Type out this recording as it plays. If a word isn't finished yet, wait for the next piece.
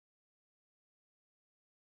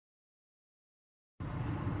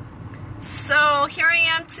So here I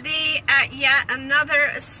am today at yet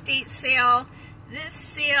another estate sale. This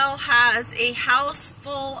sale has a house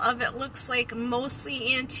full of, it looks like,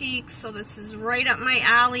 mostly antiques, so this is right up my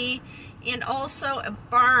alley, and also a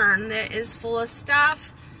barn that is full of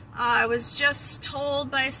stuff. I was just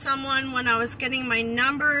told by someone when I was getting my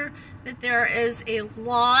number that there is a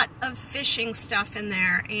lot of fishing stuff in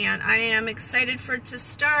there, and I am excited for it to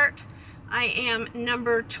start. I am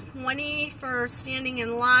number 20 for standing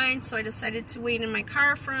in line, so I decided to wait in my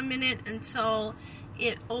car for a minute until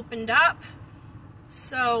it opened up.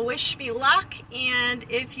 So wish me luck, and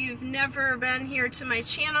if you've never been here to my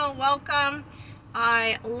channel, welcome.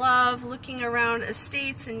 I love looking around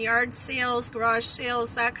estates and yard sales, garage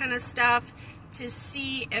sales, that kind of stuff, to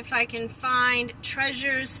see if I can find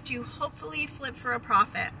treasures to hopefully flip for a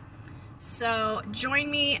profit. So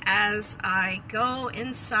join me as I go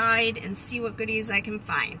inside and see what goodies I can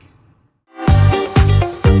find.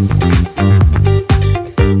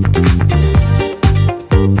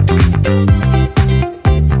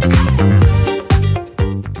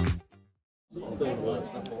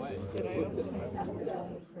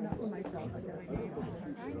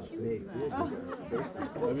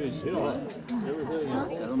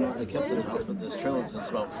 I don't know if they kept it in the house, but this trailer is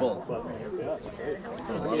just about full.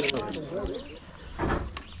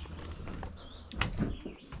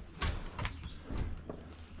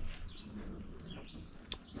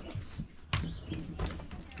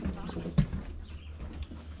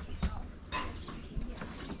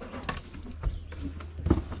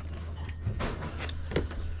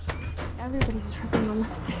 Everybody's tripping on the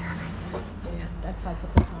stairs. Yeah, that's why I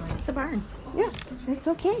put the time. It's a barn. Yeah, it's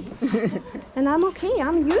okay. And I'm okay.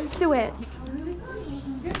 I'm used to it.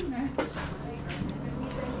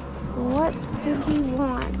 What did he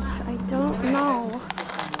want? I don't know.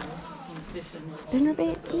 Spinner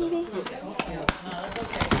baits, maybe?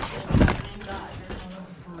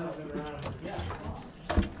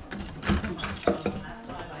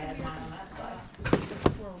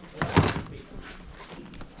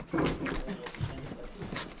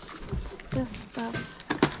 What's this stuff?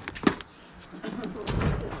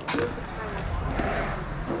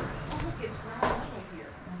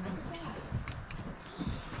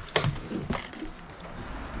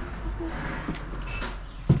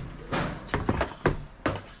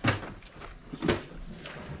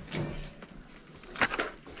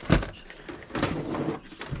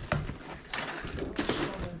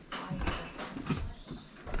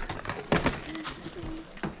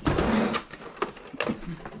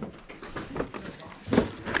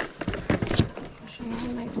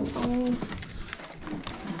 My phone.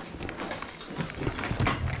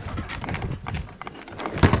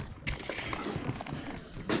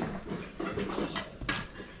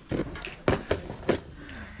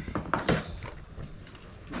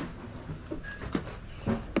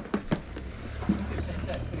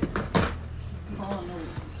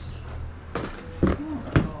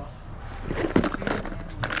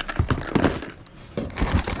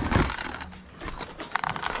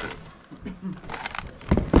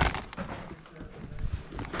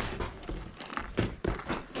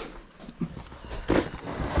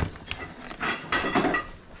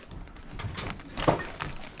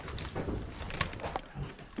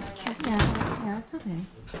 Yeah, it's okay.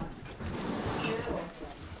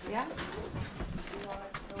 Yeah?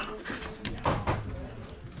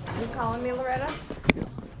 You calling me, Loretta?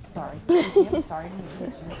 Sorry. I'm sorry to make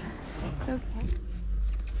it. It's okay.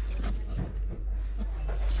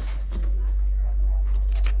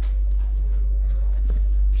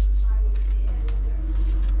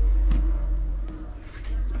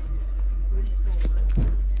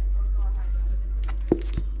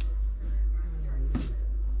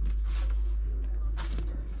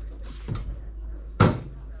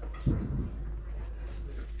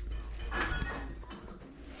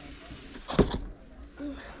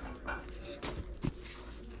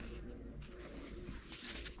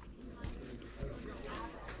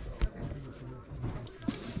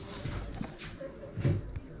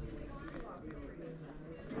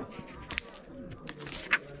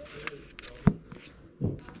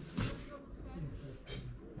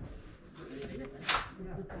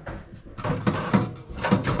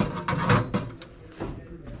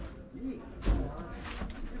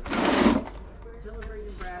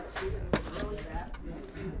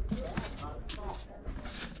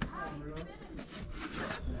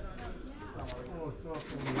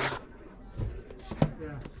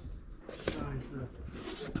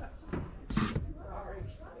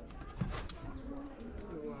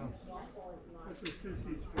 That's a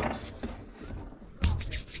sissy's spot.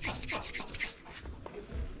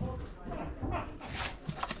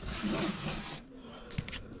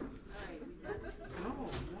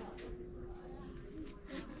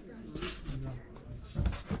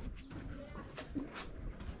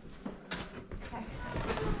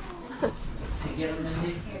 get them,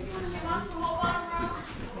 Mindy?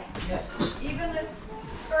 Yes. Even the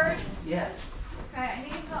birds? Yeah. Okay, I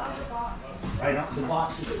need the other box. Right up, the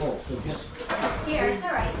box is full, so just. Here, it's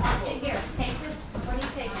all right. Here, take this. What are you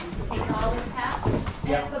taking? You taking all the pack?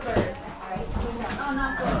 Yeah. And the birds. All right. Oh,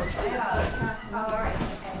 not those. Oh, all right.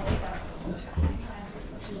 Okay, there you go.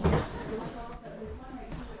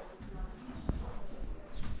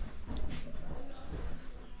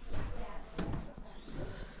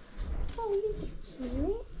 Oh, you do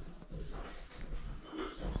cute.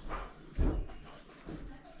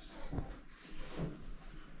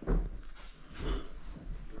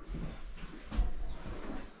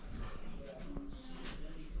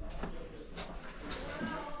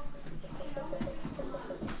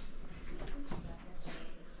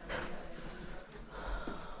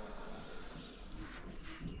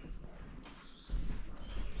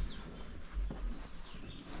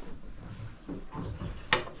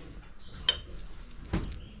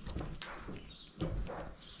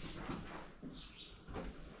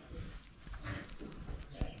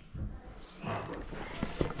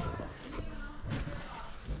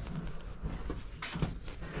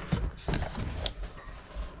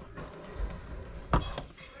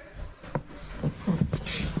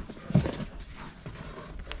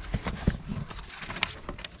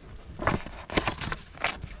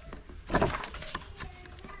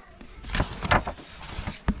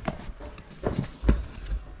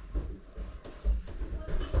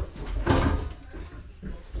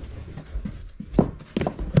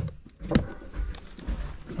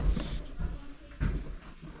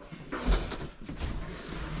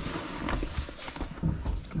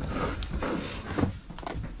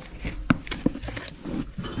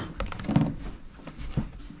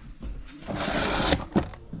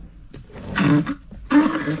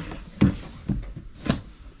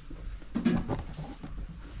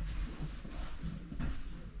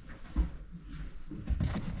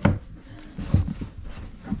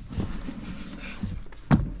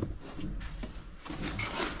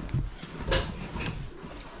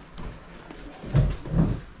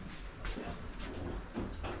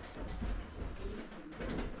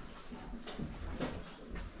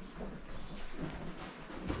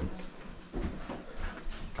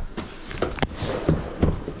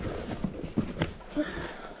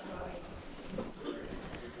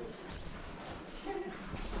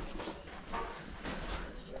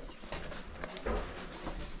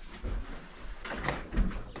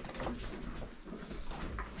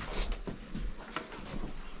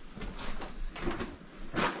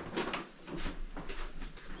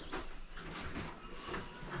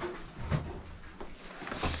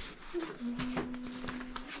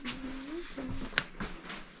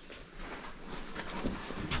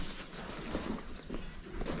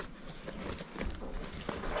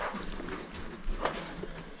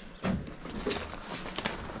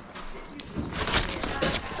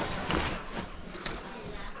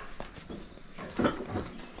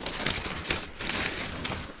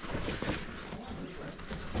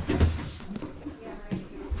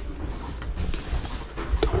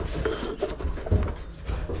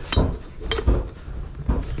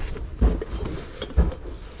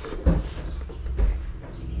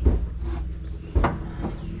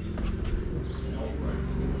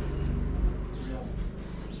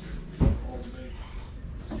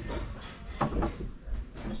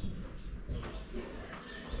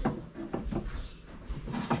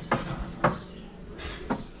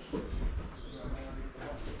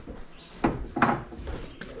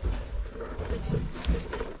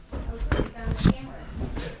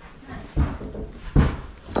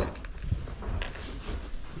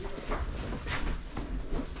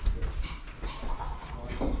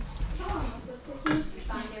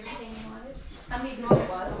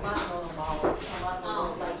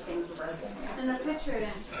 In the picture, I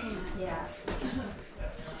didn't see it. Yeah.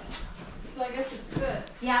 So I guess it's good.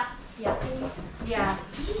 Yeah. Yeah. Yeah.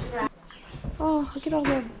 Oh, look at all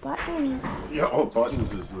the buttons. Yeah, oh,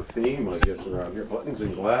 buttons is the theme, I guess, around here. Buttons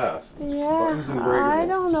and glass. Yeah, Buttons and I breakables.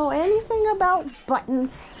 don't know anything about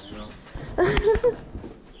buttons.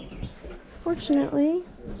 Fortunately.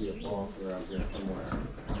 There'll be a box around here somewhere.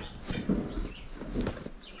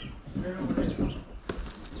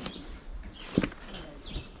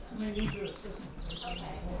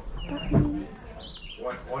 Buttons.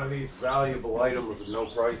 One of these valuable items with no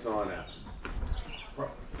price on it.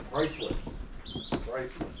 Priceless.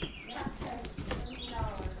 Priceless.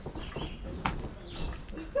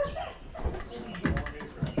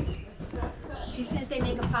 She's gonna say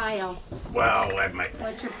make a pile. Well, I might.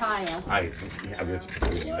 What's your pile? I was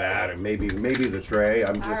doing that, and maybe the tray.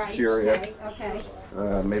 I'm All just right, curious. okay.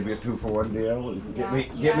 Maybe a 2-for-1 deal. And Yeah,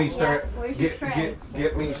 get yeah, me yeah. started. Where's your tray?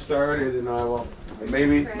 Get me started, and I will.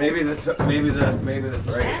 Maybe Tray. maybe the tray.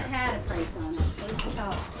 That had a price on it. Where's the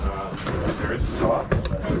top? There's the top.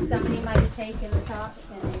 And somebody might have taken the top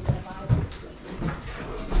and they're gonna buy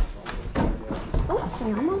it. Oops, I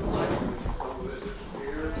almost tripped.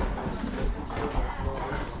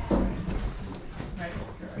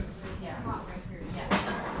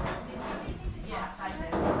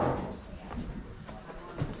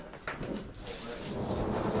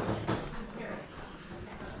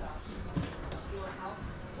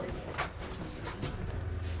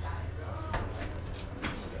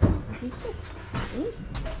 This is pretty.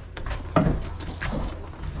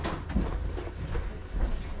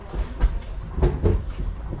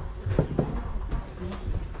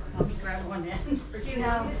 I'll be grabbing one end. You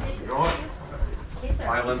know, You know what? it's a.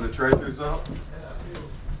 Piling the treasures up.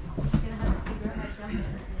 Gonna have to figure out how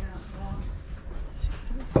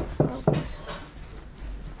to jump it.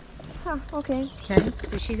 Huh, okay. Okay,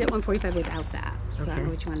 so she's at 145 without that. So I don't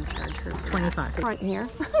know which one to charge her. 25. Front here.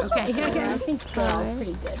 Okay, okay. I think Oh,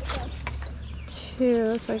 pretty good.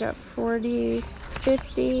 2, so I got 40,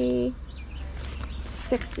 50,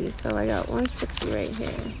 60. So I got 160 right here.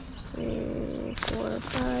 3, 4,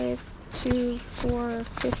 5, 2, 4,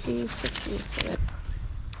 50, 60. So that.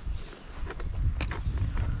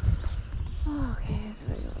 Okay, so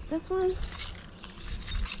I got this one.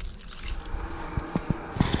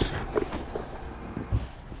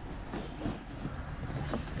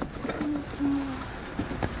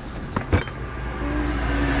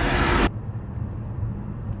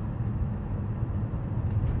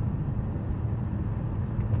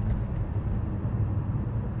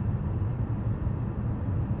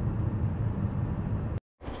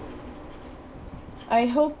 I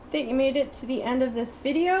hope that you made it to the end of this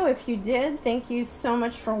video. If you did, thank you so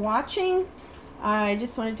much for watching. I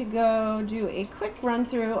just wanted to go do a quick run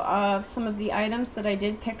through of some of the items that I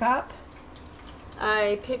did pick up.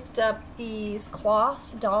 I picked up these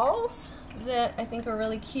cloth dolls that I think are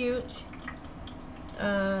really cute.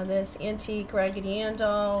 This antique Raggedy Ann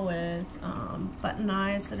doll with button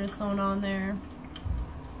eyes that are sewn on there.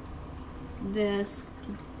 This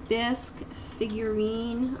bisque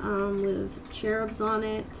figurine with cherubs on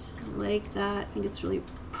it. I like that. I think it's really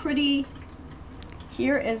pretty.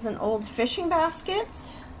 Here is an old fishing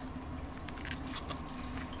basket.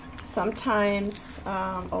 Sometimes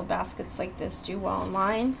old baskets like this do well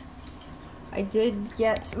online. I did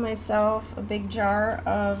get myself a big jar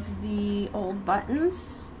of the old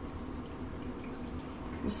buttons.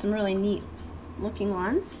 There's some really neat looking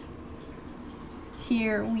ones.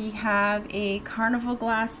 Here we have a carnival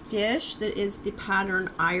glass dish that is the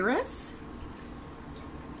pattern Iris.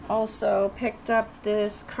 Also picked up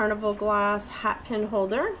this carnival glass hat pin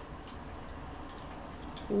holder.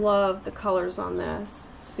 Love the colors on this,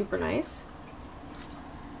 super nice.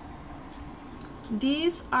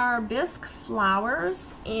 These are bisque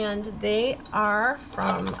flowers and they are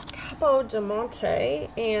from Capo di Monte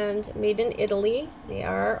and made in Italy. They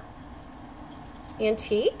are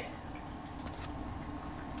antique.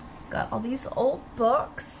 Got all these old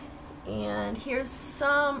books, and here's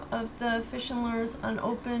some of the Fish and Lures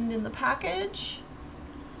unopened in the package.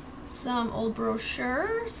 Some old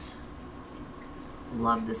brochures.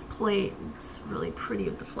 Love this plate. It's really pretty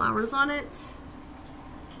with the flowers on it.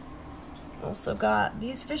 Also got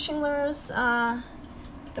these fishing lures.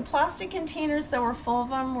 The plastic containers that were full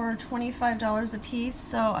of them were $25 a piece,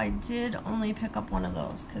 so I did only pick up one of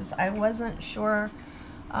those because I wasn't sure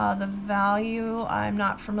the value. I'm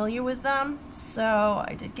not familiar with them, so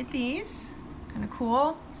I did get these. Kind of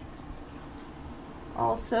cool.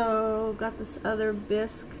 Also got this other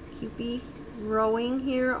bisque Kewpie rowing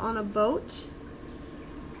here on a boat.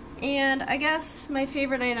 And I guess my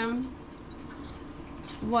favorite item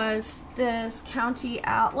was this County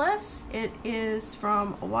Atlas. It is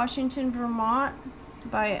from Washington, Vermont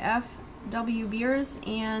by F.W. Beers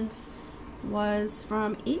and was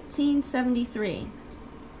from 1873.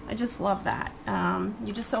 I just love that.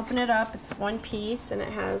 You just open it up, it's one piece and it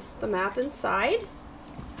has the map inside.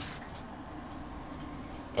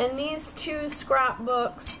 And these two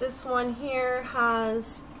scrapbooks, this one here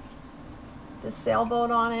has the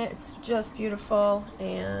sailboat on it. It's just beautiful.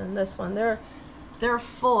 And this one, they're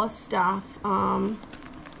full of stuff.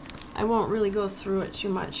 I won't really go through it too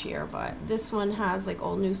much here, but this one has like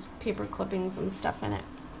old newspaper clippings and stuff in it.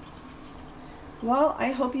 Well,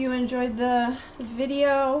 I hope you enjoyed the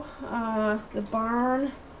video, the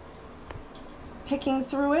barn, picking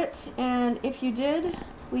through it, and if you did,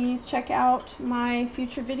 please check out my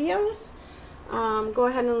future videos. Go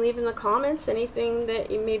ahead and leave in the comments anything that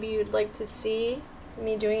maybe you'd like to see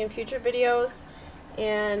me doing in future videos,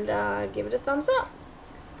 and give it a thumbs up.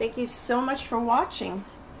 Thank you so much for watching.